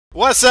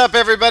What's up,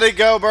 everybody?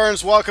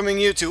 GeauxBurns welcoming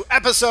you to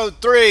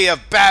episode 3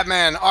 of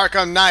Batman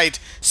Arkham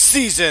Knight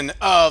Season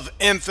of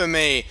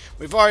Infamy.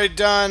 We've already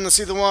done, let's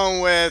see, the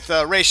one with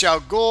Ra's al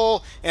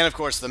Ghul and, of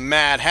course, the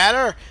Mad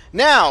Hatter.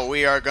 Now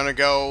we are going to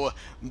go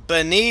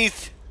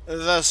beneath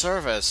the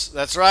surface.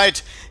 That's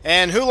right.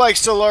 And who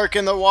likes to lurk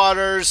in the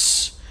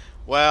waters?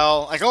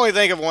 Well, I can only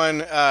think of one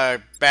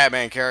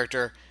Batman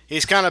character.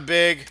 He's kind of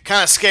big,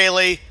 kind of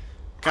scaly,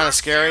 kind of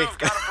scary. You've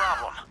got a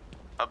problem.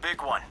 A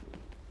big one.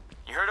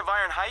 You heard of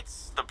Iron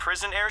Heights, the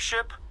prison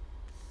airship?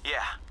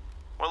 Yeah.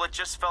 Well, it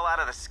just fell out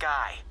of the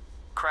sky.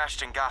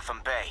 Crashed in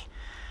Gotham Bay.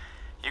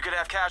 You could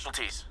have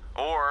casualties,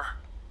 or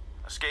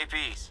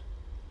escapees.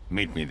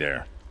 Meet me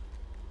there.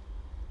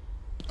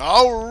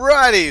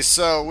 Alrighty,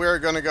 so we're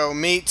going to go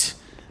meet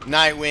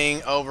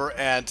Nightwing over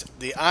at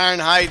the Iron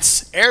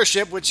Heights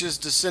airship, which has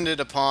descended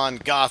upon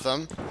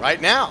Gotham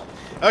right now.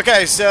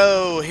 Okay,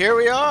 so here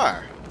we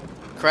are.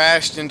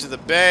 Crashed into the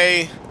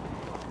bay.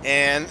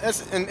 And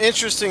that's an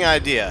interesting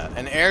idea,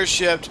 an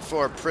airship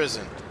for a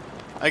prison.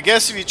 I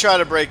guess if you try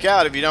to break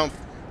out, if you don't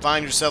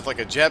find yourself like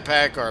a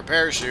jetpack or a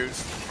parachute,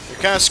 you're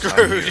kind of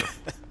screwed.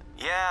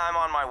 Yeah, I'm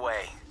on my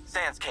way.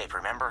 Sans Cape,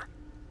 remember?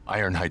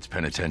 Iron Heights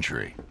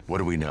Penitentiary. What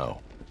do we know?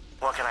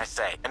 What can I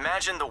say?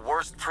 Imagine the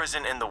worst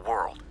prison in the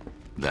world.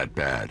 That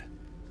bad?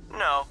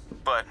 No,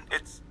 but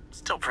it's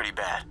still pretty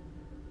bad.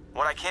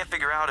 What I can't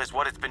figure out is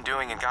what it's been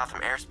doing in Gotham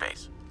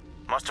airspace.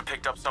 Must have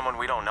picked up someone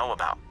we don't know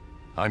about.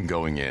 I'm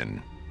going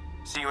in.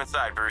 See you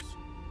inside, Bruce.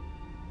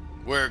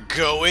 We're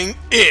going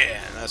in.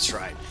 That's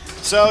right.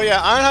 So, yeah,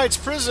 Iron Heights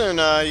Prison,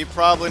 you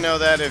probably know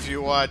that if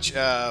you watch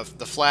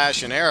The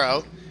Flash and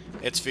Arrow.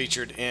 It's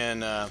featured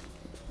in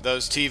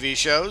those TV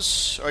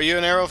shows. Are you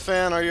an Arrow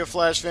fan? Are you a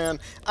Flash fan?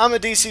 I'm a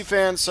DC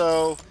fan,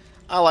 so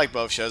I like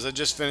both shows. I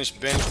just finished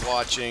binge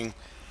watching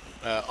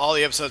all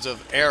the episodes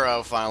of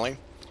Arrow, finally.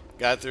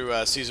 Got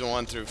through Season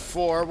 1 through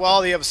 4. Well,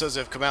 all the episodes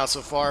have come out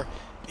so far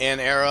in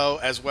Arrow,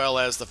 as well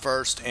as the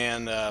first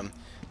and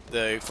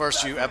the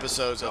first few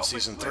episodes of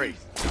Season 3.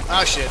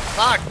 Oh, shit.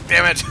 Fuck,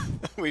 damn it.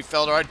 We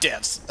fell to our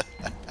deaths.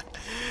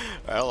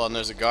 Well, and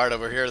there's a guard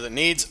over here that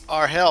needs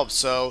our help,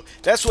 so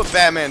that's what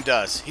Batman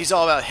does. He's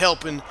all about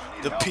helping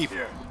the people.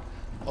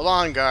 Hold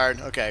on, guard.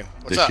 Okay,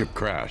 what's up? The ship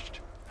crashed.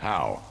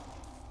 How?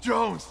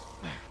 Jones,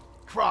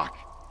 Croc,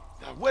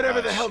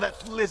 whatever the hell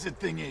that lizard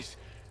thing is,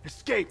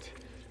 escaped.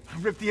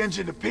 Ripped the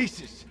engine to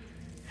pieces.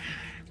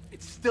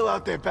 It's still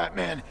out there,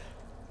 Batman,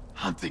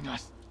 hunting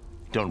us.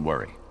 Don't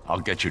worry. I'll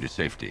get you to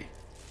safety.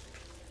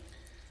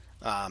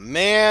 Aw,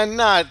 man,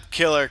 not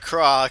Killer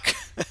Croc.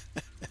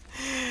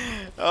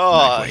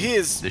 Oh, Nightwing, he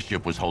is this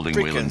ship was holding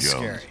freaking Waylon Jones.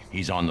 scary.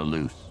 He's on the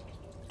loose.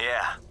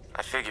 Yeah,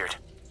 I figured.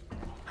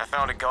 I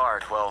found a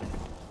guard, well,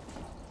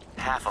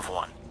 half of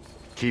one.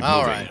 Keep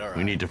All moving. right, all right.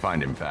 We need to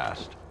find him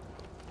fast.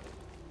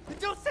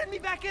 Don't send me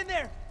back in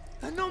there!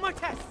 No more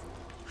tests!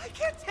 I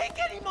can't take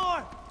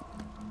anymore!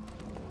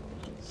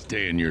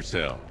 Stay in your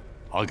cell.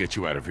 I'll get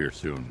you out of here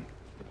soon.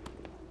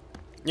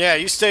 Yeah,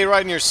 you stay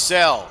right in your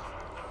cell,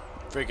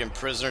 freaking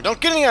prisoner. Don't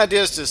get any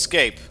ideas to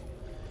escape.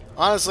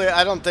 Honestly,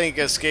 I don't think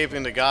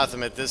escaping to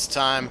Gotham at this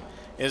time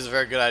is a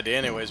very good idea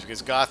anyways,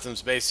 because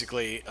Gotham's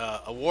basically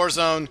a war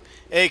zone,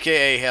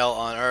 aka hell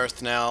on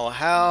Earth. Now,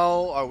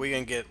 how are we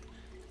going to get...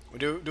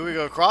 Do we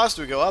go across?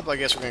 Do we go up? I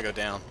guess we're going to go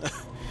down.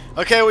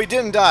 Okay, we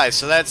didn't die,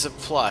 so that's a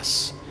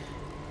plus.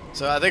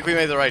 So I think we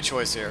made the right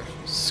choice here.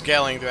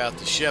 Scaling throughout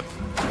the ship.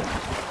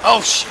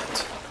 Oh,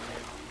 shit.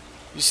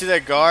 You see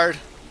that guard?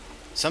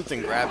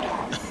 Something grabbed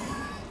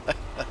him.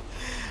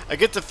 I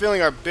get the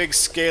feeling our big,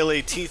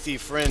 scaly, teethy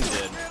friend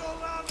did.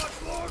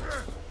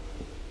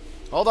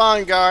 Hold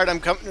on, guard. I'm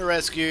coming to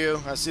rescue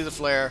you. I see the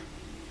flare.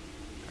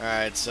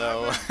 Alright,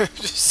 so...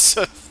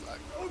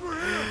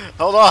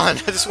 Hold on.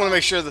 I just want to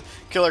make sure the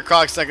Killer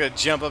Croc's not going to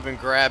jump up and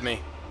grab me.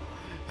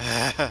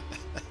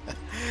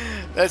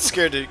 That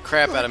scared the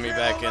crap out of me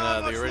back in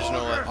the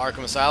original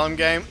Arkham Asylum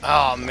game.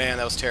 Oh, man,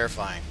 that was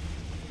terrifying.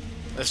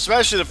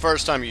 Especially the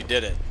first time you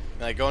did it.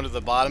 Like, go into the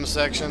bottom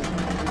section,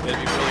 it'd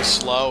be really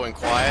slow and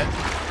quiet,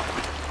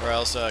 or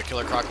else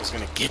Killer Croc was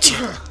going to get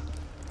you.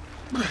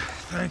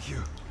 Thank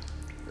you.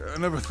 I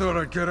never thought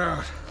I'd get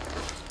out.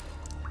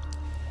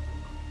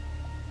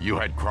 You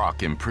had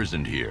Croc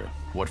imprisoned here.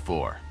 What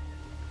for?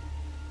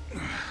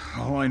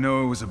 All I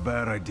know, it was a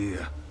bad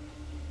idea.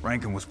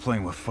 Rankin was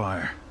playing with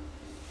fire.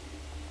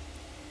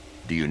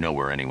 Do you know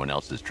where anyone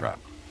else is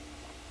trapped?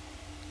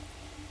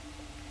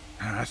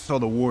 I saw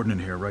the warden in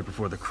here right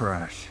before the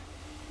crash.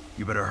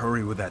 You better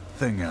hurry with that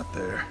thing out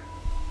there.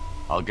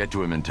 I'll get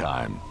to him in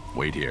time.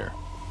 Wait here.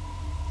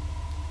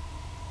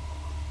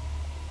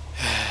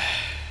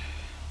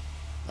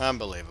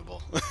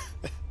 Unbelievable.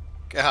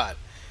 God.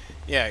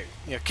 Yeah,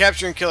 you know,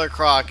 capturing Killer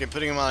Croc and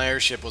putting him on an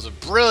airship was a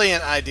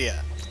brilliant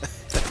idea.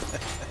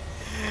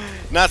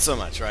 Not so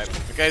much, right?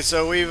 Okay,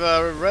 so we've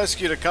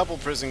rescued a couple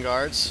prison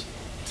guards.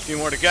 A few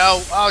more to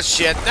go. Oh,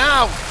 shit.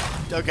 No!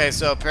 Okay,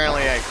 so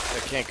apparently I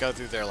can't go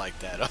through there like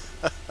that.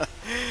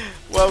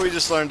 Well, we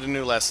just learned a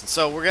new lesson.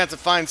 So we're going to have to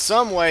find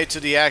some way to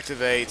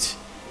deactivate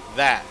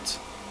that.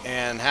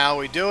 And how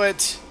we do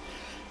it,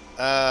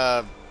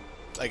 I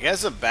I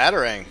guess, a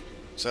batarang.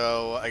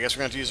 So I guess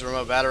we're going to use a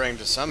remote batarang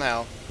to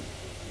somehow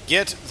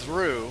get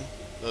through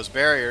those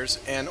barriers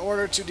in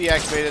order to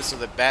deactivate it so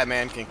that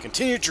Batman can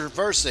continue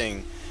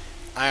traversing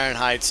Iron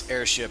Heights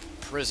airship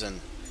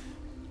prison.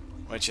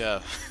 Which,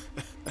 I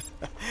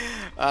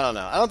don't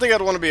know. I don't think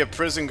I'd want to be a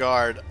prison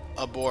guard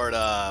aboard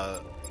an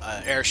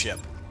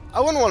airship. I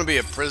wouldn't want to be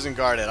a prison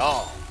guard at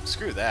all.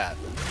 Screw that.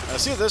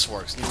 Let's see if this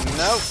works.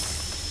 Nope.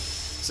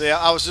 So yeah,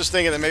 I was just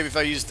thinking that maybe if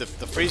I used the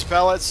freeze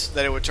pellets,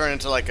 that it would turn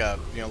into like a,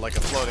 you know, like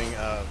a floating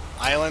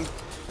island,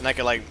 and I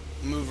could like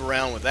move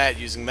around with that,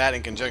 using that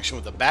in conjunction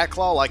with the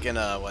Batclaw, like in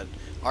what,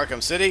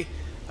 Arkham City.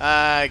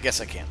 I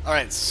guess I can. All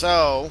right,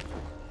 so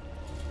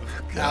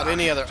without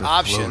any other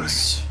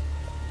options,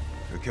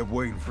 I kept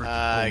waiting for it to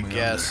I pull me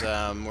guess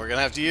under. we're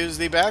gonna have to use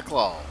the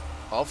Batclaw.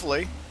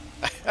 Hopefully,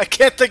 I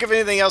can't think of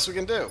anything else we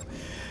can do.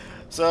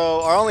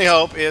 So our only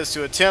hope is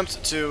to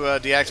attempt to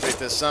deactivate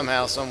this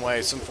somehow, some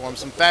way, some form,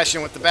 some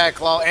fashion with the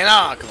Batclaw. And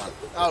come on!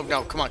 Oh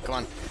no! Come on! Come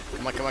on!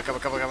 Come on! Come on! Come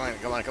on! Come on! Come on!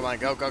 Come on! Come on!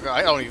 Go! Go! Go!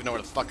 I don't even know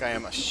where the fuck I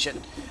am. Oh, shit!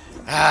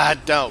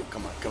 Don't!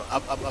 Come on! Come on!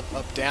 Up! Up! Up!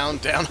 Up! Down!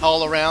 Down!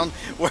 All around!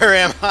 Where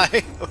am I?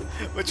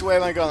 Which way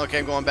am I going? Okay,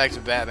 I'm going back to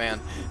Batman.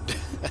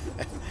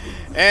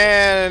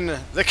 And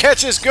the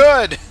catch is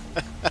good.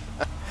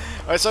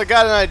 All right, so I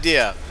got an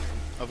idea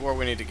of where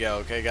we need to go.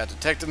 Okay, got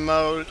detective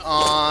mode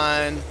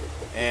on.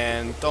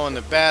 And throwing the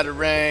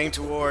batarang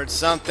towards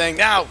something.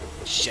 Ow!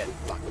 Shit.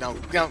 Fuck. No.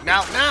 No.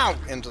 No. No!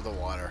 Into the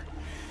water.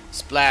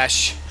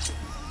 Splash.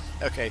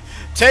 Okay.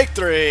 Take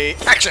 3.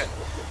 Action!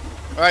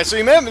 Alright, so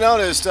you may have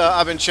noticed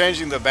I've been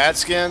changing the bat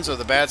skins or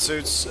the bat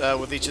suits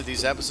with each of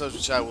these episodes,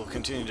 which I will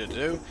continue to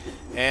do.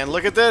 And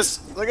look at this.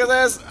 Look at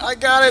this. I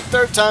got it.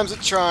 3rd time's a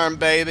charm,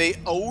 baby.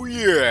 Oh,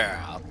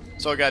 yeah.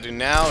 So what I gotta do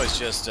now is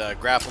just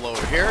grapple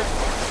over here.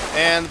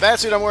 And the bat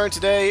suit I'm wearing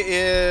today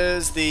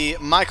is the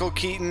Michael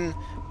Keaton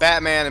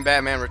Batman and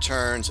Batman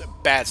Returns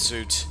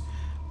Batsuit,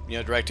 you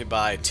know, directed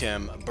by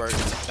Tim Burton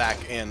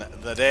back in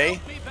the day.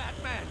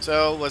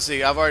 So let's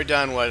see, I've already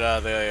done what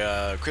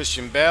the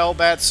Christian Bale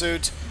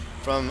Batsuit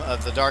from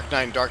the Dark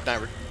Knight and Dark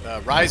Knight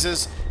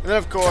Rises, and then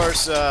of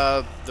course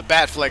the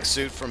Batfleck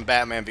suit from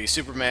Batman v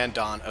Superman: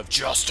 Dawn of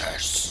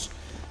Justice.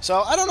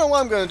 So I don't know what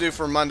I'm going to do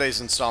for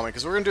Monday's installment,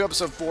 because we're going to do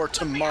episode 4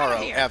 tomorrow.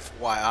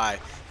 FYI,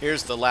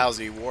 here's the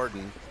lousy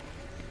warden.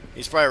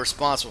 He's probably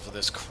responsible for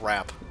this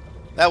crap.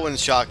 That wouldn't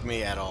shock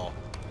me at all.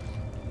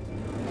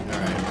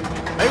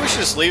 Alright. Maybe we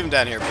should just leave him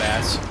down here,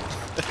 Bats.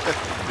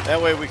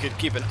 That way we could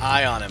keep an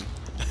eye on him.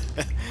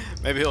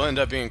 Maybe he'll end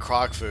up being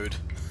Croc food.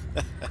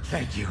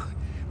 Thank you.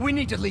 We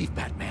need to leave,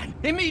 Batman.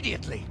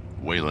 Immediately.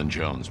 Waylon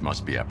Jones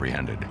must be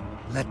apprehended.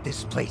 Let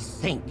this place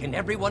sink and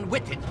everyone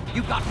with it.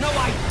 You got no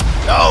idea.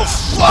 Oh,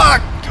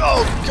 fuck!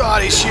 Oh,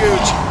 God, he's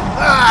huge!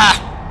 Ah!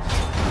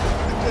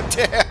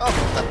 Damn!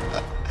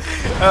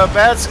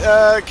 Bats,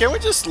 can we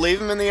just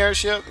leave him in the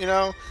airship, you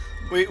know?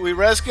 We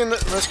rescue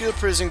the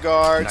prison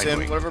guards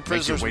and whatever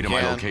prisoners we make your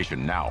way can. to my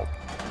location now.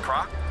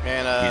 Croc?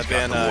 And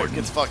then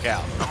get the fuck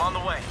out. I'm on the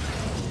way.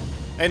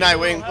 Hey,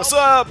 Nightwing, what's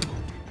up?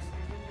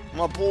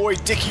 My boy,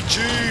 Dickie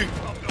G.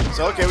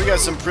 So, okay, we got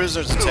some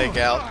prisoners to take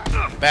out.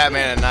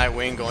 Batman and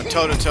Nightwing going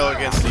toe-to-toe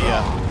against the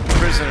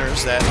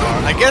prisoners that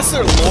are, I guess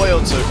they're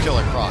loyal to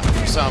Killer Croc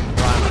for some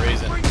rhyme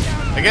reason.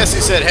 I guess he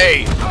said,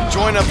 hey,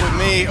 join up with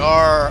me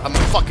or I'm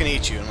gonna fucking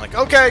eat you. And I'm like,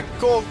 okay,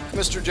 cool,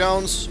 Mr.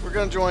 Jones, we're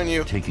gonna join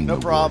you. Taking no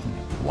the problem.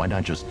 warden. Why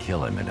not just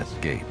kill him and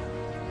escape?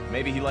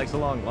 Maybe he likes a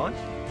long lunch?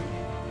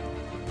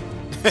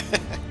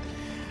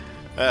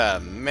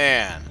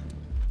 Man.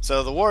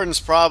 So the warden's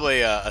probably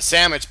a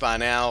sandwich by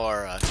now,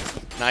 or a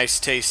nice,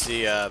 tasty,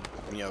 you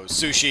know,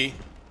 sushi.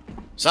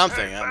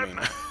 Something, I mean.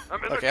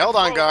 Okay, hold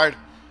on, guard.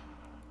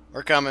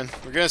 We're coming.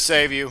 We're gonna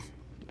save you.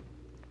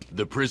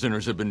 The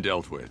prisoners have been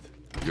dealt with.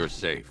 You're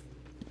safe.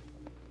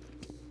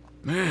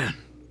 Man,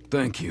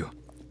 thank you.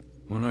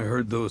 When I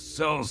heard those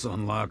cells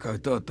unlock, I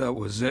thought that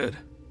was it.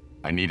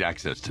 I need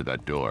access to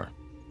that door.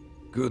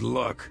 Good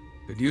luck.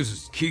 It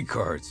uses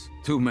keycards.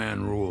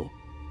 2-man rule.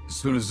 As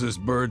soon as this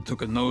bird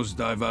took a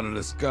nosedive out of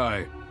the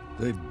sky,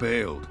 they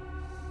bailed.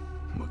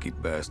 Lucky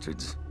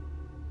bastards.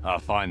 I'll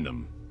find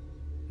them.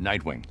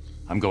 Nightwing,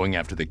 I'm going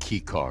after the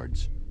key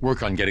cards.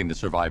 Work on getting the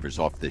survivors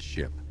off this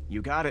ship.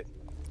 You got it.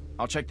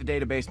 I'll check the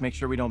database, make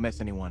sure we don't miss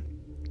anyone.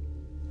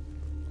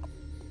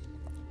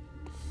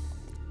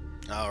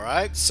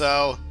 Alright,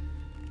 so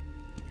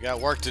we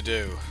got work to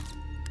do.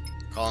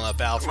 Calling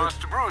up Alfred.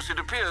 Master Bruce, it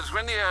appears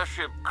when the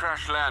airship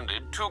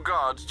crash-landed, 2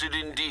 guards did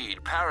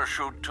indeed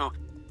parachute to,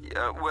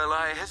 well,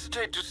 I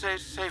hesitate to say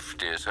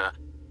safety, sir.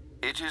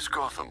 It is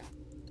Gotham.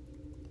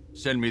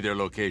 Send me their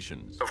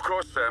locations. Of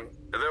course, sir.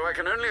 Though I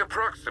can only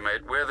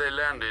approximate where they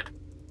landed.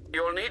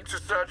 You'll need to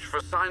search for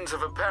signs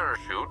of a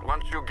parachute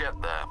once you get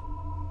there.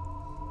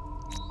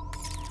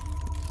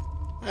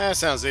 That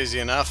sounds easy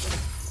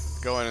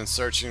enough. Going and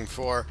searching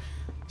for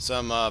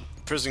some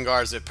prison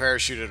guards that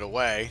parachuted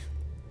away.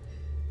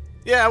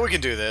 Yeah, we can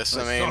do this.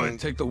 I saw it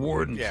take the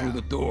warden through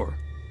the door.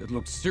 It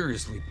looked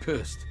seriously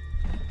pissed.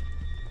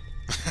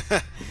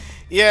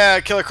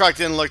 Yeah, Killer Croc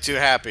didn't look too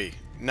happy.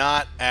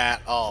 Not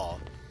at all.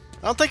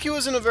 I don't think he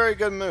was in a very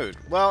good mood.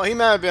 Well, he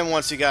might have been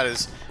once he got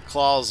his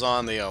claws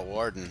on the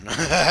warden.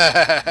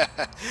 I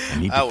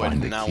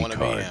would not want to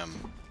be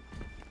him.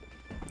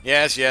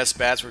 Yes, yes,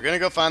 Bats. We're going to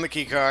go find the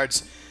key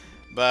cards.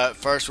 But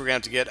first, we're going to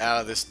have to get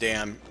out of this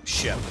damn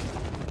ship.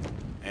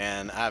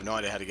 And I have no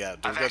idea how to get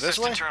out. Do we go this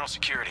way? Internal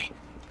security.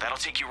 That'll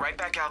take you right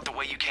back out the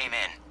way you came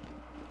in.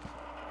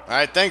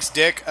 Alright, thanks,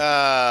 Dick.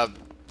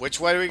 Which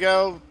way do we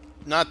go?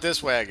 Not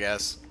this way, I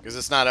guess. Because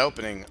it's not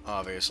opening,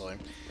 obviously.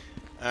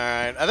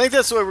 Alright, I think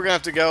that's the way we're going to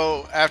have to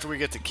go after we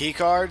get the key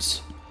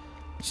cards.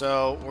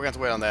 So, we're going to have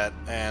to wait on that.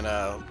 And,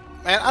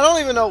 man, I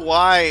don't even know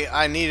why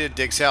I needed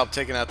Dick's help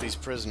taking out these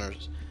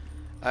prisoners.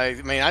 I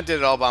mean, I did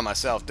it all by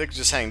myself. Dick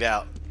just hanged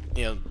out,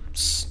 you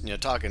know,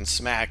 talking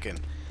smack and,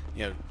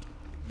 you know,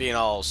 being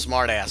all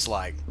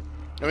smart-ass-like.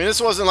 I mean,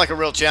 this wasn't like a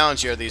real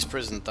challenge here, these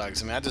prison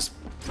thugs. I mean, I just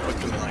put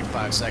them in like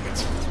 5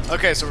 seconds.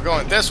 Okay, so we're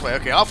going this way.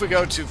 Okay, off we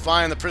go to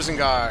find the prison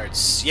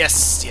guards.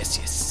 Yes, yes,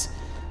 yes.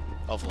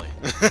 Hopefully.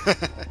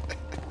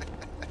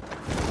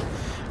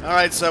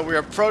 Alright, so we're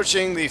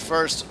approaching the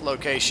first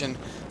location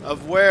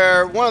of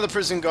where one of the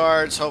prison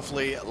guards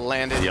hopefully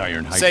landed The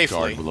Iron Heights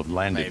safely. guard will have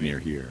landed maybe. near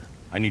here.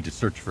 I need to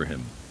search for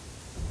him.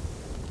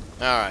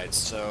 Alright,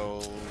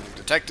 so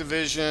detective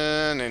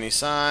vision, any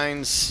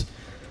signs?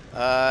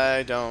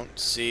 I don't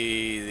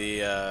see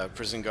the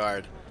prison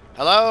guard.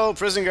 Hello,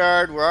 prison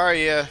guard, where are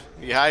you? Are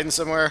you hiding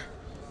somewhere?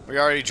 Were you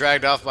already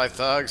dragged off by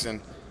thugs and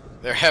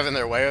they're having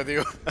their way with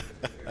you?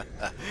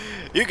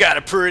 You got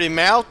a pretty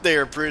mouth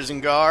there,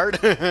 prison guard.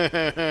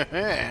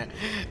 That's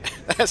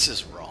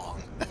just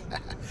wrong.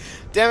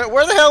 Damn it,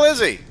 where the hell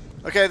is he?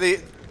 Okay,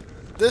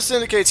 this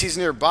indicates he's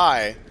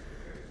nearby,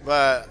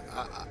 but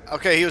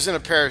okay, he was in a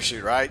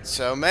parachute, right?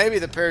 So maybe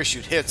the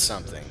parachute hit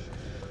something.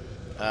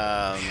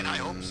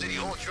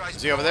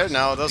 Is he over there?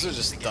 No, those are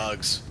just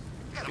thugs.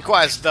 Be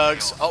quiet,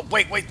 thugs. Oh,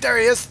 wait, there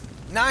he is.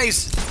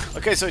 Nice.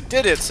 Okay, so it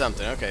did hit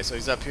something. Okay, so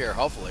he's up here,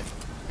 hopefully.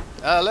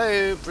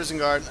 Hello, prison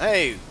guard.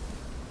 Hey,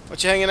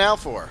 what you hanging out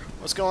for?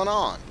 What's going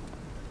on?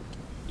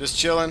 Just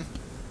chilling?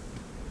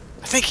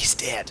 I think he's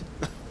dead.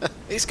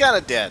 He's kind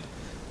of dead.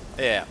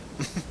 Yeah.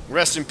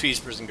 Rest in peace,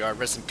 prison guard.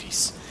 Rest in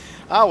peace.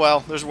 Oh,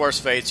 well, there's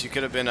worse fates. You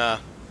could have been,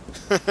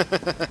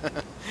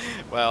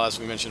 well, as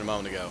we mentioned a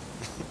moment ago.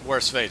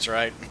 Worse fates,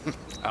 right?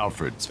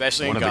 Alfred,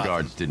 Especially one in of Gotham. the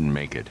guards didn't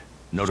make it.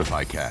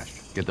 Notify Cash.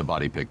 Get the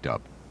body picked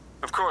up.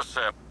 Of course,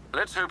 sir.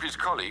 Let's hope his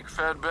colleague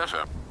fared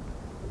better.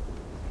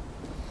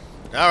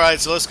 Alright,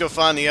 so let's go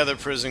find the other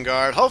prison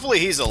guard. Hopefully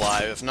he's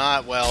alive. If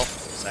not, well,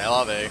 c'est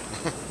la vie.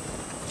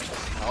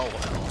 Oh,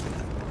 well.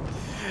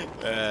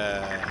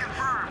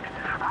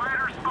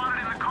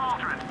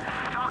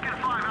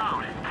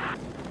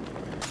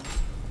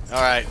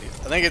 Alright,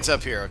 I think it's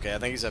up here. Okay, I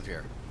think he's up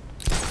here.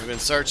 We've been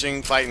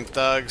searching, fighting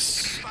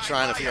thugs,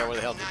 trying to figure out where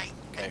the hell...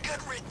 Okay.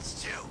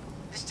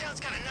 This town's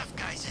got enough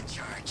guys in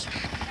charge.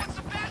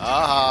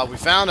 Aha, we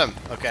found him.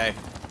 Okay.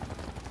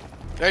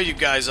 There you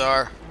guys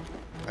are.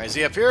 Alright, is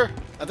he up here?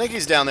 I think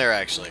he's down there,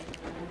 actually.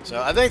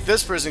 So I think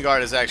this prison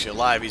guard is actually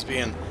alive. He's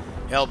being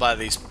held by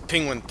these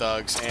penguin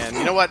thugs. And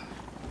you know what?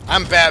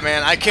 I'm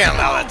Batman. I can't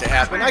allow that to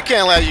happen. I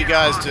can't allow you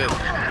guys to,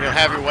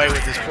 have your way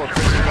with this poor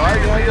prison guard.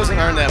 He doesn't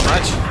earn that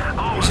much.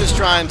 He's just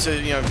trying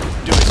to,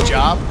 do his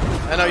job.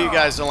 I know you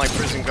guys don't like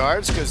prison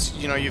guards because,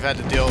 you've had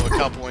to deal with a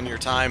couple in your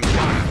time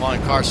while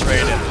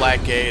incarcerated at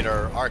Blackgate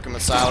or Arkham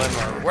Asylum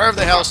or wherever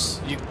the hell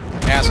you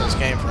assholes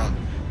came from.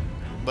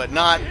 But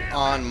not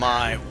on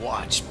my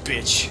watch,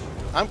 bitch.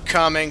 I'm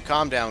coming.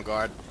 Calm down,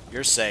 guard.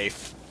 You're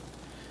safe.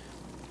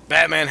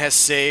 Batman has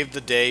saved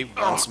the day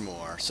once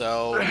more.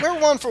 So, we're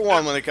 1 for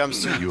 1 when it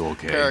comes to You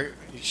okay?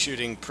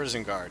 shooting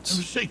prison guards.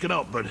 I'm shaken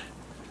up, but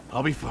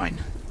I'll be fine.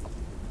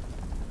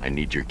 I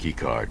need your key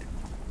card.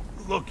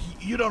 Look,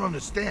 you don't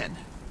understand.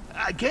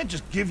 I can't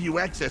just give you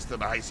access to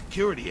the high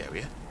security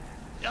area.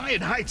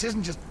 Iron Heights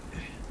isn't just...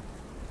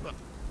 Look,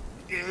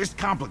 it's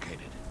complicated.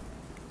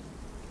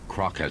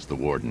 Croc has the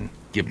warden.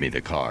 Give me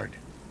the card.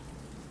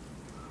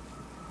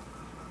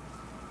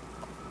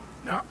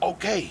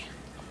 Okay.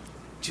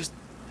 Just,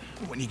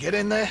 when you get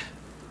in there,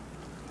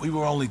 we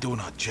were only doing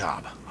our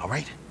job, all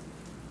right?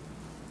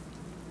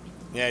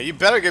 Yeah, you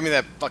better give me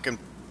that fucking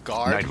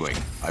guard.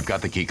 Nightwing, I've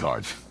got the key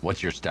cards.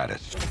 What's your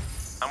status?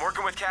 I'm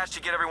working with Cash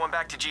to get everyone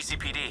back to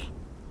GCPD.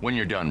 When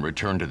you're done,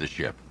 return to the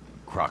ship.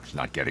 Croc's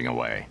not getting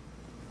away.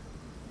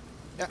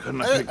 Yeah,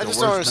 Couldn't I have picked just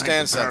the don't worst night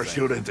understand to something.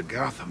 parachute into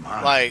Gotham,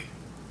 huh? Like,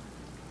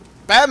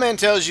 Batman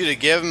tells you to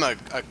give him a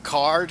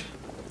card.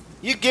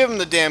 You give him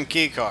the damn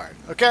key card,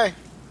 okay?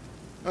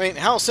 I mean,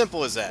 how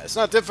simple is that? It's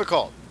not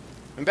difficult.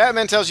 When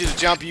Batman tells you to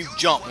jump, you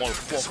jump,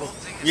 motherfucker.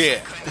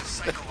 Yeah.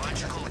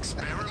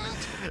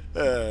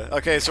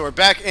 Okay, so we're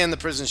back in the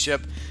prison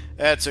ship.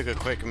 That took a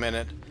quick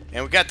minute.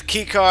 And we got the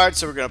key card,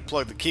 so we're going to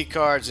plug the key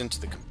cards into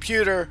the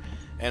computer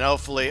and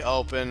hopefully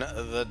open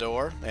the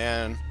door.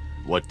 And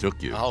What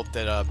took you? I hope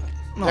that,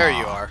 there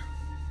you are.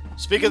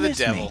 Speak of the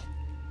devil.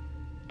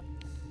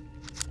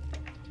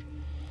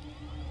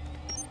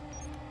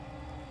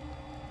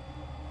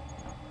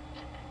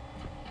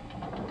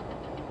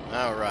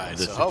 Alright,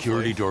 The so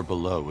security hopefully... door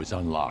below is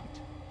unlocked.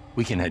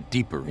 We can head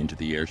deeper into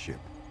the airship.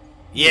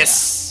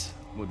 Yes!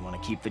 Wouldn't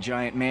want to keep the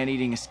giant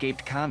man-eating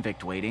escaped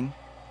convict waiting.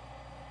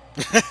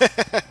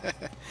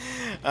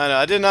 I know,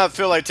 I did not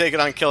feel like taking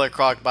on Killer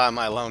Croc by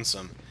my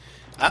lonesome.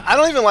 I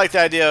don't even like the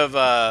idea of,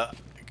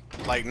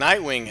 like,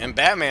 Nightwing and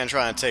Batman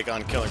trying to take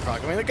on Killer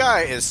Croc. I mean, the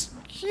guy is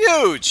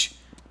huge!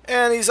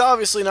 And he's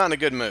obviously not in a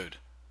good mood.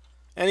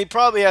 And he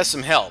probably has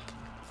some help.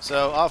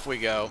 So, off we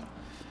go.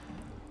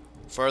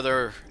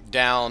 Further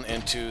down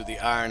into the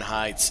Iron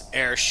Heights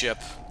airship.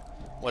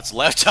 What's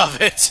left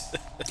of it.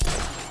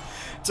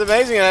 It's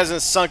amazing it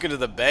hasn't sunk into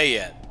the bay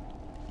yet.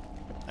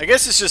 I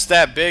guess it's just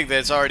that big that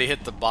it's already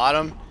hit the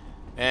bottom.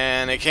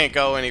 And it can't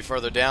go any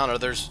further down, or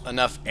there's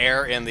enough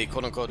air in the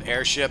quote-unquote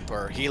airship,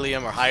 or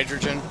helium, or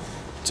hydrogen,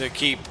 to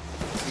keep,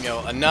 you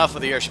know, enough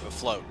of the airship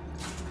afloat.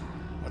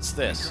 What's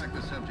this? Track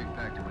the subject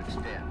back to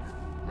Extend,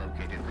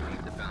 located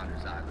beneath the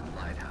Founders Island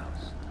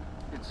lighthouse.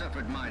 It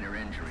suffered minor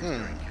injuries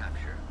during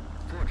capture.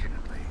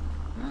 Fortunately,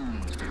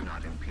 wounds did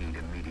not impede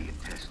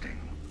immediate testing.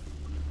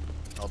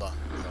 Hold on,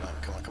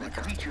 come on. The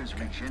creature's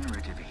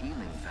regenerative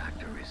healing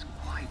factor is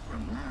quite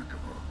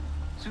remarkable.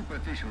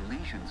 Superficial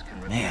lesions can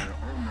repair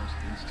almost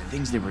instantly.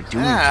 Things they were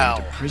doing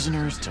to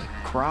prisoners, to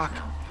Croc.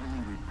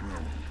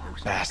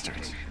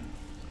 Bastards.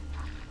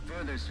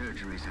 Further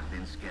surgeries have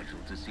been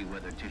scheduled to see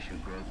whether tissue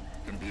growth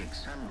can be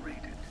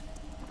accelerated.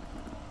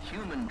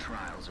 Human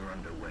trials are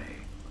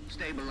underway.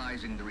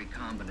 Stabilizing the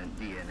recombinant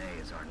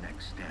DNA is our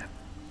next step.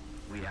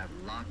 We have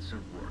lots of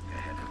work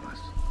ahead of us.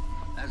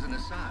 As an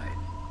aside,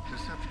 the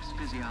subject's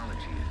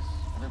physiology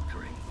is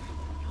altering,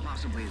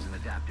 possibly as an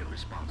adaptive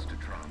response to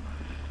trauma.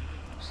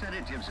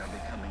 Sedatives are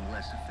becoming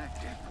less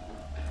effective.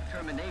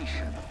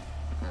 Termination,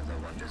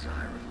 although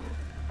undesirable,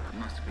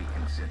 must be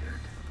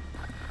considered.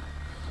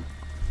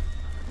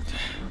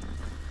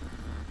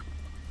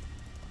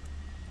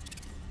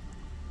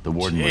 The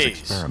warden was Jeez.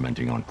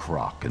 experimenting on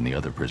Croc and the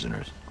other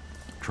prisoners,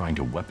 trying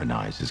to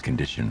weaponize his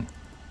condition.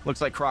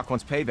 Looks like Croc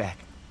wants payback.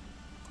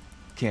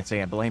 Can't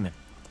say I blame him.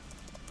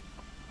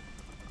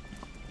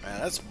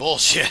 Man, that's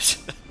bullshit.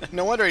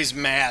 No wonder he's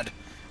mad.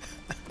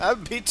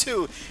 I'd be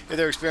too if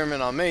they're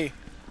experimenting on me.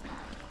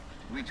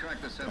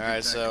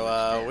 Alright,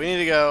 so we need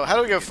to go. How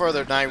do we go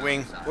further,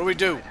 Nightwing? What do we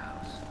do?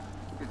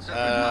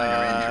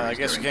 I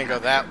guess we can't go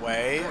that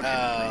way.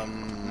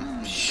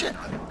 Shit.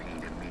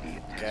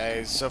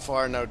 Okay, so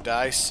far no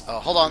dice. Oh,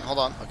 hold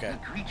on. Okay.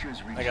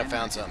 I think I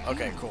found some.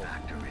 Okay, cool.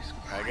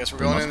 Alright, I guess we're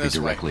They going must in be this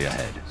way. directly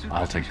ahead.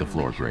 I'll take the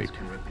floor grate.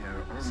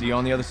 See you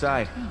on the other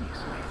side.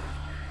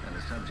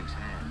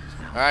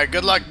 Alright,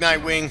 good luck,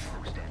 Nightwing.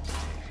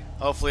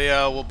 Hopefully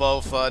we'll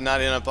both not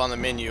end up on the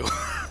menu.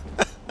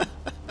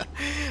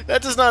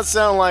 That does not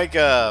sound like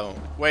a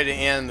way to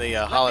end the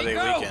holiday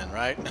weekend,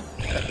 right?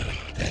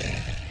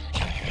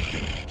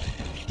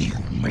 You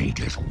made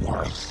it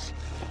worse.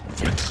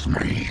 Fix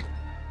me.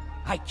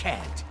 I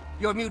can't.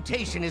 Your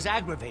mutation is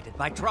aggravated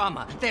by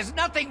trauma. There's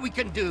nothing we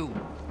can do.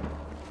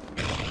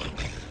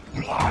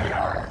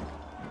 Liar.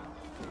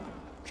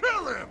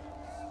 Kill him!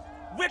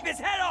 Whip his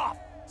head off!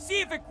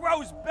 See if it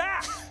grows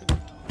back!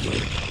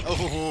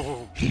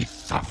 Oh, He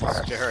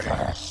suffered scary.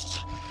 first,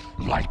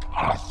 like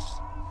us.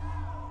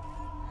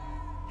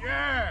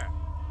 Yeah!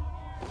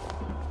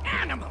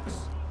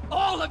 Animals!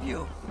 All of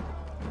you!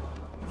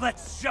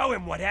 Let's show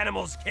him what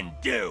animals can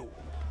do!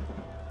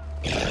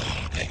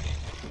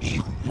 He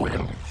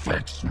will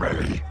fix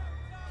me.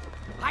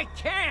 I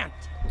can't!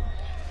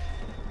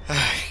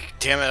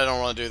 damn it, I don't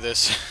want to do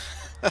this.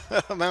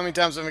 How many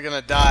times am I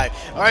gonna die?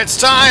 Alright,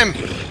 it's time!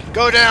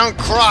 Go down,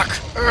 Croc!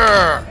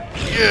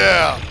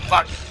 Yeah!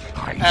 Fuck!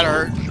 That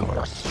hurt.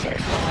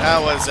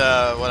 That was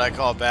what I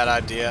call a bad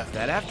idea.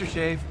 That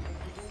aftershave.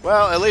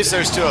 Well, at least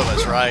there's two of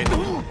us, right?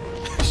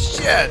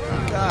 Shit!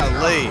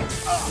 Golly!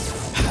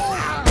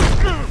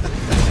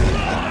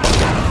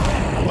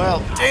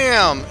 Well,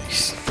 damn!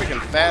 He's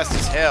freaking fast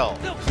as hell.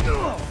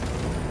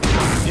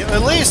 Yeah,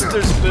 at least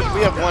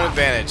we have one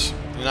advantage,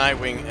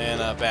 Nightwing and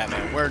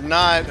Batman. We're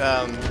not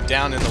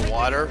down in the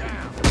water,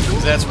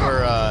 because that's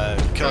where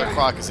Killer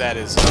Croc is at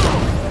his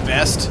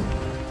best.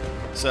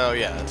 So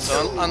yeah,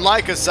 so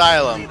unlike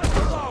Asylum,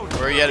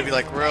 where you had to be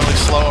like really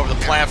slow over the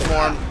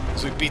platform,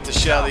 so we beat the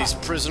shit out of these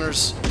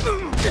prisoners,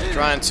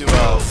 trying to you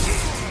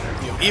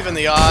know, even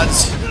the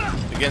odds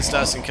against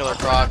us and Killer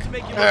Croc.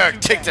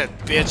 Take that,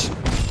 bitch!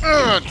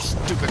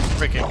 Stupid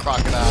freaking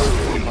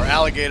crocodile or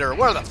alligator or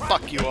whatever the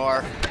fuck you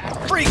are,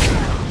 freak!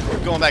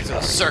 We're going back to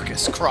the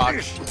circus, Croc,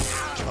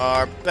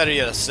 or better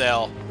yet, a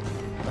cell.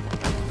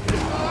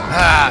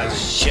 Ah,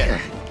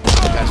 shit!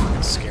 That's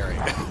fucking scary.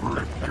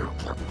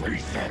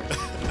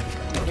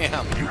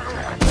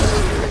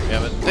 Yeah,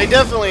 but they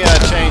definitely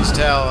changed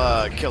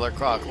how Killer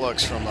Croc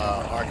looks from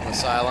Arkham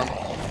Asylum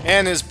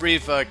and his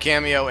brief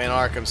cameo in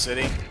Arkham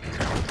City.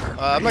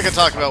 I'm not going to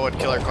talk about what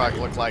Killer Croc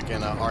looked like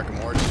in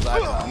Arkham Origins. I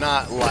did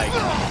not like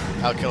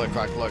how Killer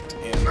Croc looked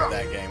in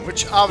that game,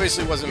 which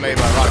obviously wasn't made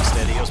by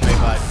Rocksteady. It was made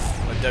by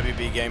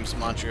WB Games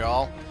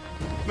Montreal.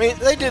 I mean,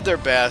 they did their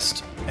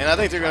best, and I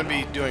think they're going to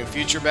be doing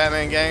future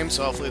Batman games,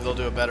 so hopefully they'll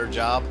do a better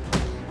job.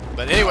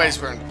 But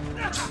anyways, I'm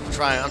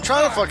trying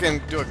to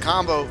fucking do a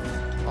combo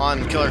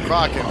on Killer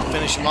Croc and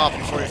finish him off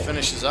before he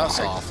finishes us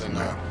off and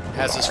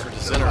has us for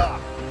dessert,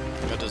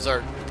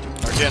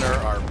 or dinner,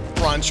 or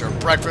brunch, or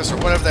breakfast, or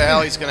whatever the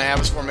hell he's going to have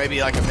us for.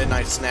 Maybe like a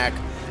midnight snack.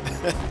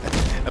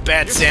 A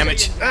bad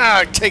sandwich.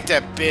 Ah, take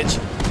that, bitch.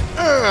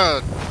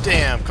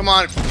 Damn. Come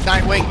on,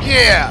 Nightwing.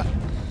 Yeah!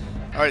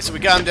 Alright, so we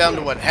got him down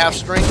to, what, half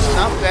strength?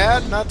 Not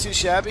bad. Not too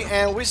shabby.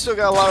 And we still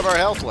got a lot of our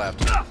health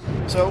left.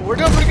 So we're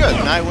doing pretty good.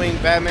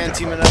 Nightwing, Batman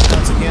teaming up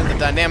once again. The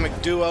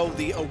dynamic duo.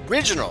 The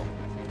original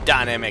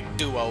dynamic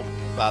duo,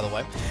 by the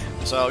way.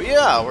 So,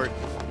 yeah, we're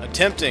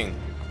attempting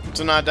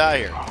to not die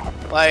here.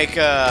 Like,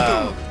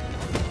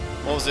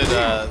 what was it?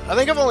 I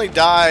think I've only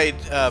died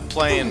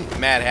playing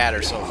Mad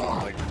Hatter so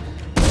far. Like,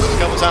 a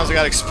couple times I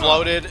got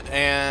exploded,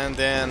 and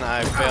then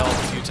I failed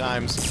a few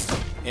times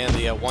in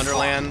the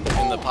Wonderland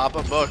in the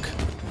pop-up book.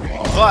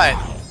 But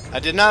I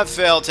did not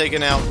fail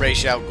taking out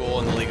Ra's al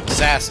Ghul in the League of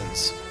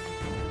Assassins.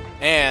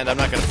 And I'm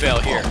not going to fail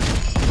here.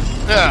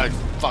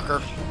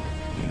 Fucker.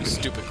 You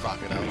stupid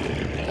crocodile.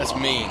 That's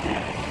mean.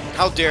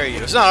 How dare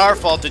you? It's not our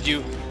fault that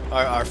you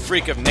are a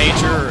freak of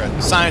nature or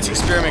a science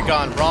experiment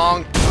gone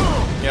wrong.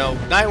 You know,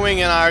 Nightwing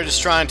and I are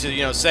just trying to,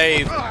 you know,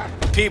 save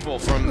people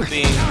from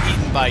being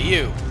eaten by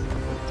you.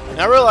 And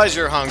I realize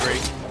you're hungry,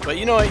 but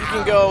you know what? You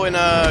can go and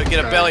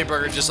get a belly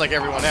burger just like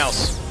everyone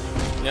else.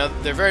 You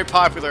know, they're very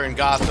popular in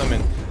Gotham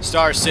and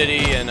Star City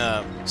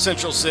and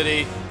Central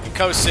City and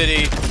Coast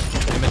City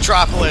and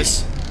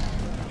Metropolis.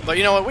 But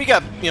you know what? We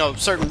got, you know,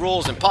 certain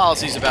rules and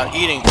policies about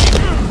eating people.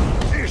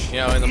 You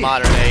know, in the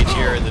modern age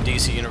here in the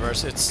DC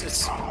universe,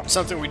 it's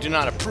something we do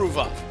not approve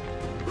of.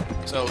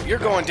 So you're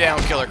going down,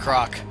 Killer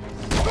Croc.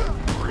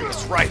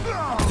 That's right,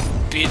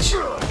 bitch.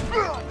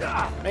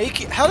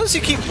 Man, how does he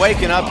keep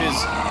waking up his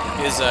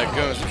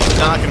goons? We keep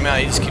knocking him out.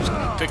 He just keeps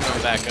picking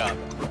them back up.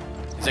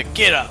 He's like,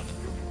 get up,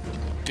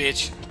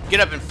 bitch. Get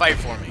up and fight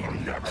for me.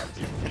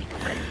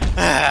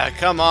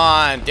 Come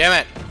on, damn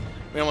it.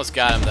 We almost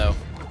got him though.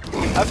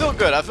 I feel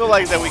good. I feel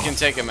like that we can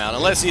take him out,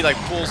 unless he like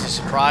pulls a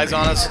surprise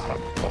on us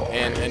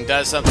and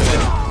does something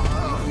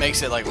that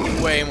makes it like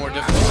way more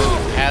difficult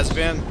than it has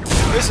been.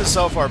 This has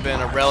so far been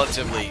a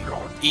relatively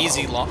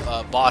easy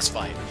boss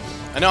fight.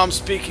 I know I'm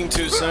speaking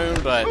too soon,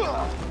 but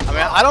I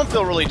mean I don't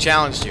feel really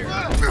challenged here,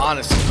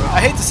 honestly. I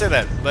hate to say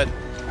that, but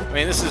I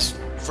mean this is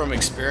from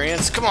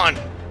experience. Come on.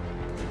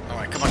 All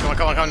right, come on,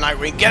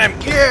 Nightwing, get him,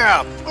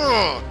 yeah!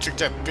 Trick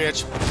that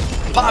bitch.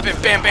 Pop it,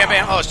 bam, bam,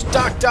 bam. Oh,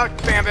 duck,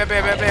 bam, bam,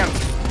 bam, bam, bam.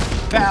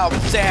 Pow,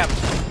 zap.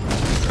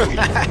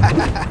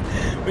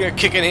 We are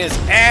kicking his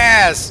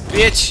ass,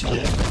 bitch.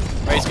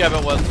 Right, he's got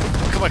about what?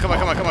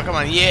 Come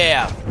on,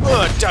 yeah.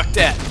 Duck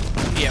that.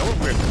 Yeah,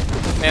 we're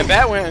man,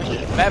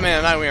 Batman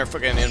and I, we are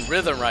fucking in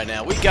rhythm right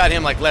now. We got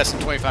him like less than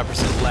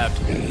 25% left.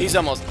 He's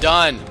almost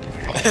done.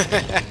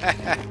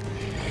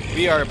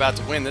 We are about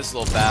to win this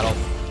little battle.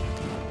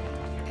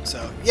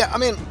 So, yeah, I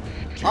mean,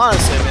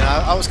 honestly,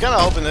 I was kind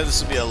of hoping that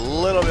this would be a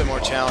little bit more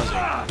challenging.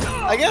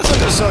 I guess I'm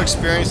just so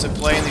experienced at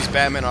playing these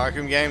Batman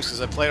Arkham games because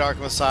I played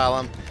Arkham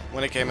Asylum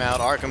when it came out,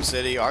 Arkham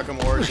City,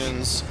 Arkham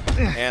Origins,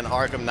 and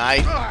Arkham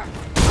Knight,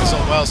 as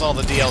well as all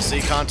the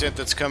DLC content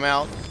that's come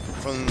out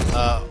from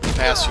the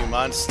past few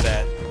months.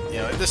 That, you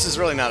know, this is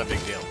really not a big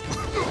deal.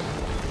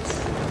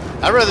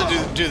 I'd rather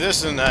do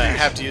this than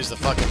have to use the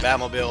fucking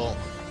Batmobile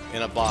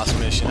in a boss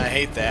mission. I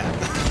hate that.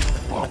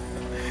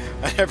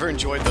 I never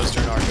enjoyed those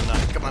during Arkham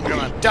Knight. Come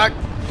on, duck!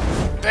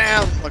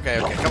 Bam! Okay,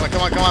 come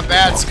on,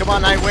 Bats! Come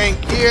on, Nightwing!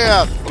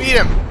 Yeah! Beat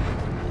him!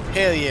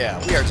 Hell yeah,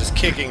 we are just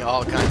kicking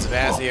all kinds of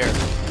ass here.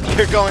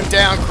 You're going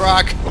down,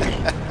 Croc!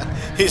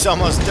 He's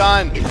almost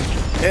done!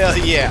 Hell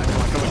yeah!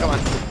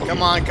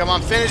 Come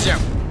on, finish him!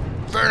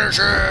 Finish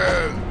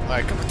him!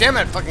 Alright, damn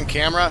it, fucking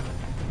camera!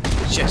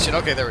 Shit,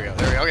 okay, there we go,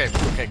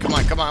 okay, come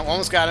on,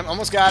 almost got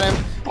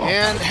him,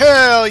 and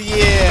hell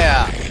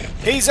yeah!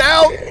 He's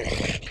out!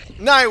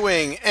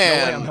 Nightwing and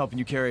no way I'm helping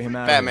you carry him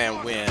out.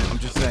 Batman win. I'm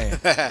just saying.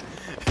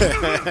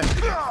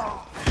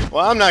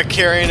 Well, I'm not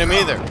carrying him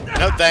either.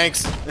 No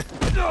thanks.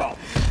 Alright,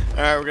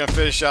 we're going to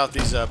finish out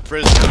these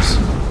prisoners.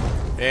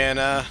 And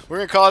we're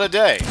going to call it a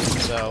day.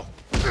 So,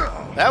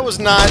 that was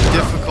not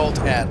difficult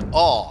at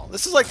all.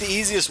 This is like the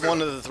easiest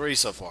one of the three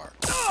so far.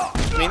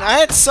 I mean, I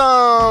had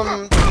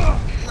some...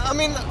 I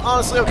mean,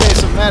 honestly, okay,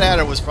 so Mad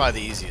Hatter was probably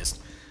the easiest.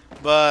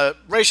 But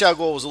Ra's al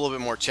Ghul was a little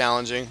bit more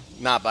challenging.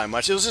 Not by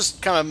much. It was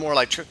just kind of more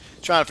like trying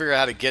to figure out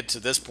how to get to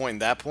this point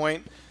and that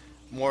point.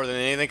 More than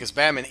anything, because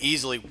Batman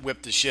easily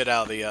whipped the shit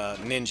out of the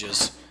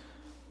ninjas.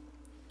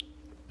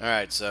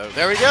 Alright, so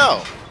there we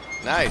go.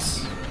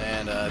 Nice.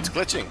 And it's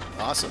glitching.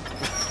 Awesome.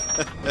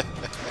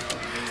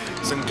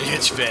 Some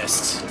glitch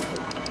fests.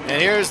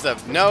 And here's the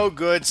no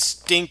good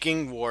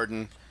stinking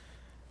warden.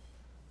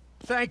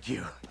 Thank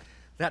you.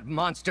 That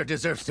monster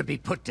deserves to be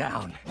put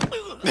down.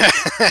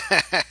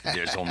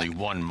 There's only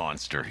one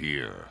monster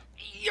here.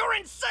 You're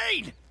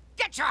insane!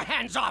 Get your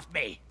hands off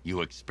me!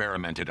 You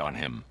experimented on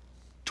him.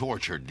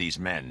 Tortured these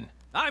men.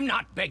 I'm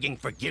not begging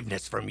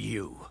forgiveness from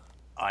you.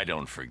 I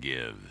don't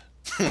forgive.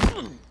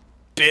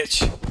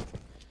 Bitch.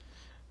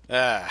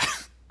 A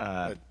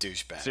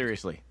douchebag.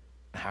 Seriously,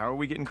 how are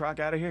we getting Croc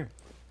out of here?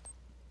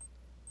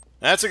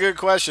 That's a good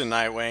question,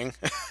 Nightwing.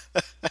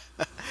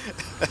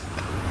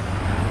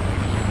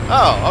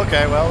 Oh,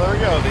 okay, well, there we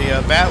go.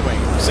 The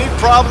Batwing. See,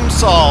 problem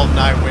solved,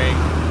 Nightwing.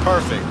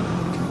 Perfect.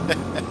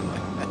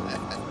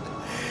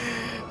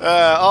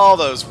 All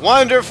those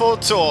wonderful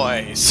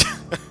toys.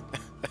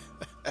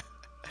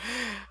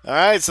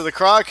 Alright, so the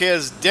Croc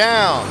is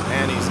down,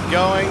 and he's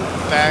going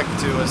back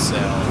to a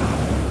cell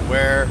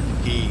where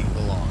he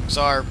belongs.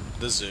 Or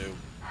the zoo.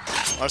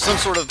 Or some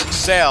sort of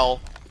cell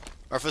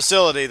or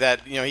facility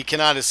that, you know, he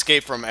cannot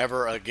escape from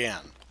ever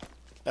again.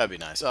 That'd be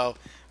nice. Oh,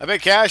 I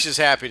bet Cash is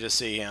happy to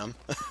see him.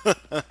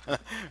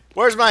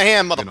 Where's my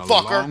hand, motherfucker? Been a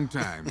long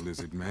time,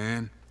 Lizard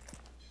Man.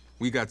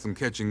 We got some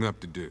catching up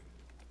to do.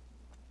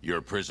 You're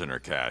a prisoner,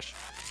 Cash.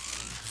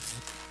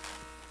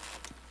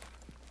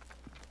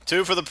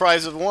 2 for the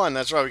price of 1.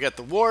 That's right, we got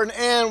the Warden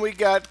and we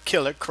got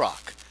Killer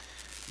Croc.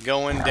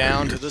 Going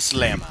down to the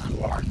slammer.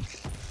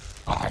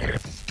 I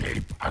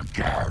escape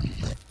again.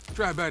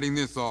 Try biting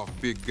this off,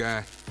 big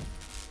guy.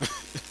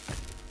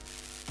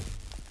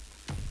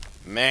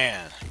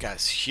 Man, that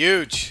guy's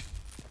huge.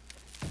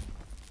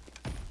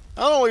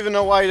 I don't even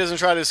know why he doesn't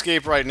try to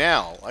escape right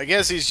now. I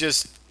guess he's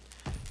just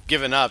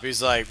given up.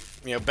 He's like,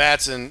 you know,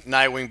 Bats and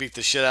Nightwing beat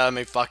the shit out of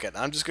me. Fuck it.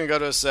 I'm just gonna go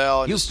to a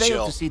cell and You just failed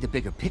chill. to see the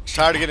bigger picture.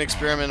 Tired of getting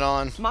experiment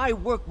on. My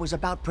work was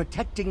about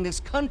protecting this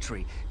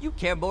country. You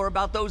care more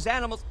about those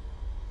animals.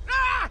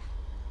 Ah!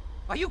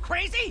 Are you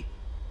crazy?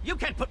 You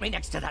can't put me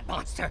next to that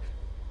monster.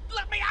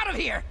 Let me out of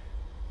here.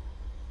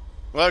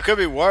 Well, it could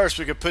be worse.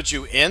 We could put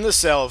you in the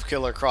cell of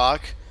Killer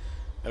Croc.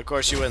 Of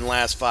course, you wouldn't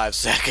last 5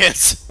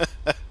 seconds.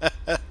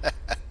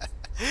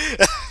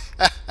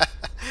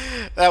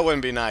 That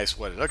wouldn't be nice,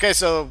 would it? Okay,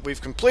 so we've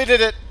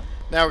completed it.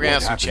 Now we're gonna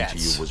have some What happened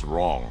chats. to you was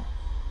wrong,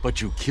 but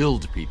you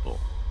killed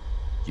people.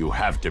 You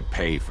have to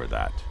pay for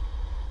that.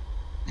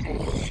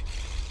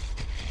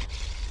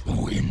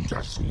 When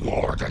does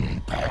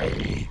Warden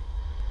pay?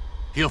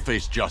 He'll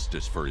face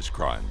justice for his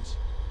crimes.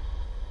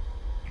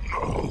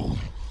 No.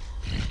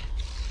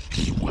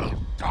 He will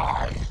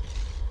die.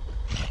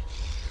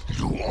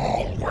 You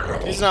all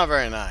will. He's not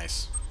very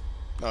nice.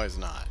 No, he's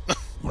not.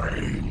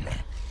 Wayne.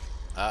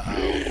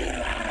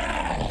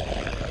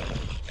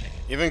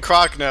 Even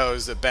Croc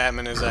knows that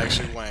Batman is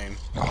actually Wayne.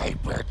 I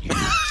bet you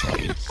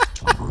taste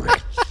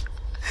rich.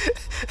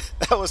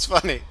 That was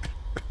funny.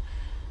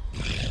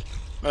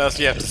 What else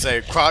do you have to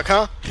say? Croc,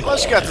 huh? What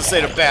else you got to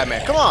say to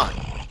Batman? Come on.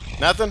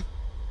 Nothing?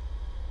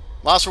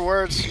 Lost for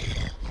words?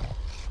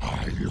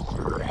 I look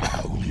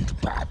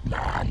around,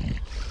 Batman.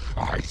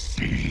 I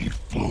see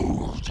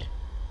food.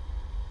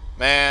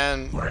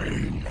 Man.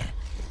 Wayne.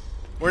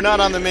 We're not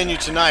on the menu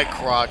tonight,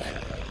 Croc.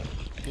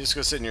 You just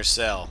go sit in your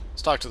cell.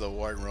 Let's talk to the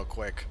Warden real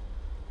quick.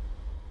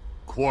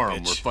 Quorum,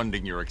 Bitch. we're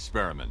funding your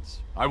experiments.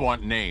 I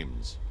want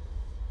names.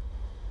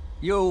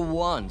 Your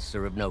wants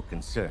are of no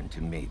concern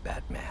to me,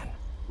 Batman.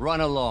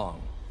 Run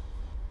along.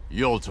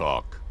 You'll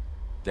talk.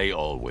 They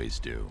always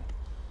do.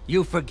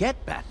 You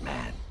forget,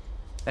 Batman.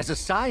 As a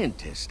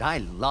scientist, I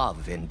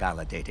love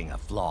invalidating a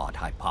flawed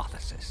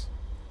hypothesis.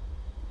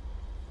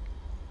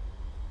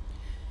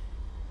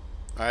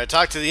 Alright,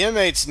 talk to the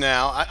inmates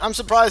now. I'm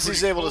surprised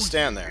he's able to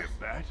stand there.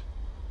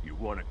 You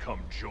want to come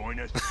join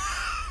us?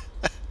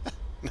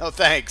 No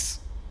thanks.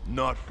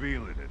 Not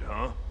feeling it,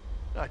 huh?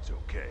 That's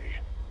okay.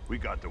 We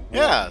got the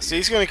Yeah, see,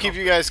 he's going to keep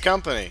you guys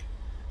company.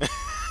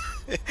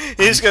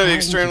 He's going to be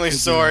extremely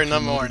sore in the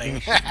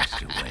morning.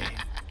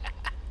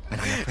 And I'm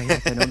afraid I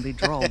can only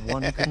draw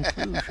one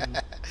conclusion.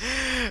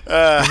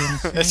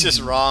 It's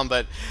just wrong,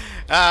 but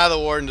the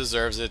Warden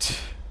deserves it.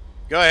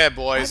 Go ahead,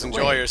 boys.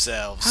 Enjoy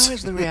yourselves. How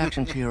has the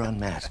reaction to your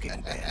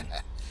unmasking been?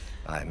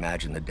 I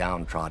imagine the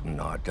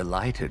downtrodden are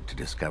delighted to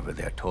discover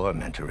their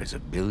tormentor is a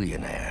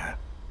billionaire.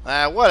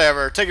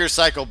 Whatever. Take your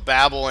psycho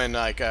babble and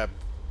like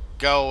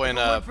go and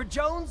If it weren't for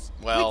Jones,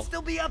 well, we'd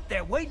still be up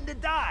there waiting to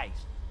die.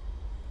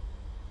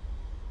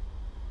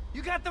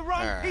 You got the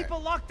wrong Alright.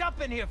 people locked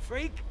up in here,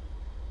 freak.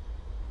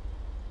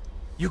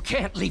 You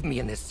can't leave me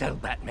in this cell,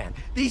 Batman.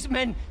 These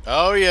men...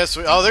 Oh, yes.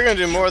 Oh, they're going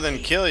to do more than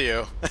kill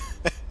you.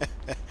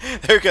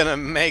 They're going to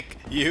make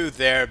you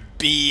their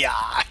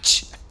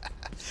biatch.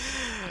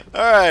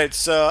 Alright,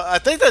 so I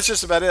think that's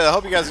just about it. I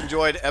hope you guys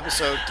enjoyed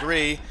episode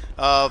 3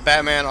 of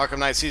Batman Arkham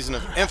Knight Season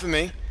of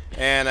Infamy.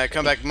 And I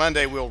come back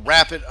Monday, we'll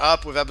wrap it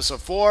up with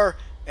episode 4.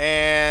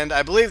 And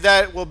I believe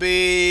that will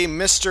be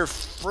Mr.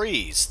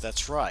 Freeze.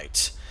 That's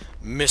right.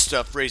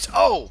 Mr. Freeze.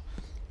 Oh!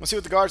 Let's see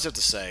what the guards have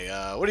to say.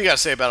 What do you got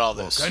to say about all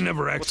this? Look, I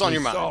never What's on actually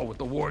your mind? saw what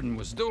the Warden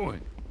was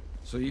doing,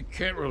 so you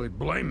can't really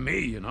blame me,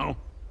 you know?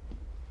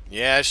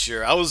 Yeah,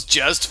 sure. I was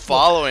just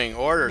following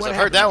orders. I've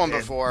heard that one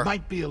before.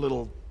 Might be a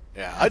little...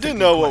 Yeah, I didn't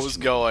know what was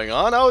going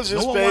on. I was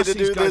just paid to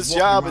do this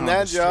job and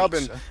that job,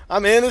 and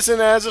I'm innocent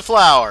as a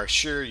flower.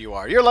 Sure you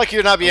are. You're lucky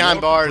you're not behind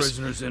bars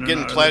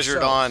getting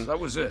pleasured on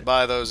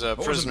by those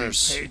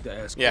prisoners.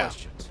 Yeah.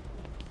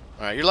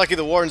 All right, you're lucky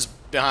the Warden's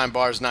behind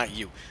bars, not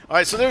you. All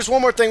right, so there's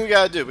one more thing we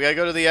got to do. We got to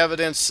go to the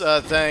evidence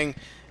thing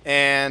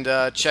and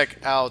check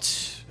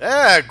out...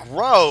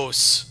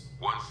 gross.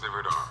 One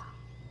severed arm,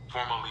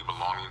 formerly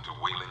belonging to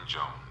Waylon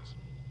Jones,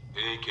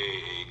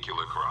 a.k.a.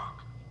 Killer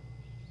Croc.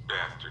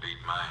 bastard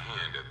ate my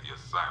hand at the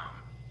asylum.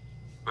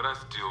 But I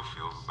still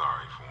feel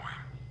sorry for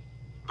him.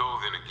 Though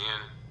then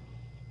again,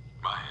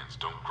 my hands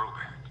don't grow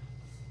back.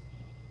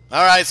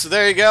 Alright, so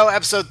there you go.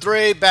 Episode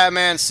 3,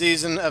 Batman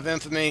Season of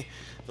Infamy.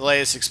 The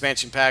latest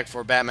expansion pack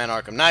for Batman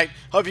Arkham Knight.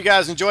 Hope you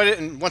guys enjoyed it.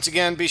 And once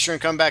again, be sure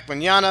and come back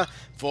manana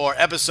for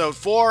Episode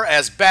 4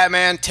 as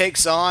Batman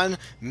takes on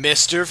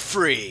Mr.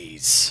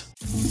 Freeze.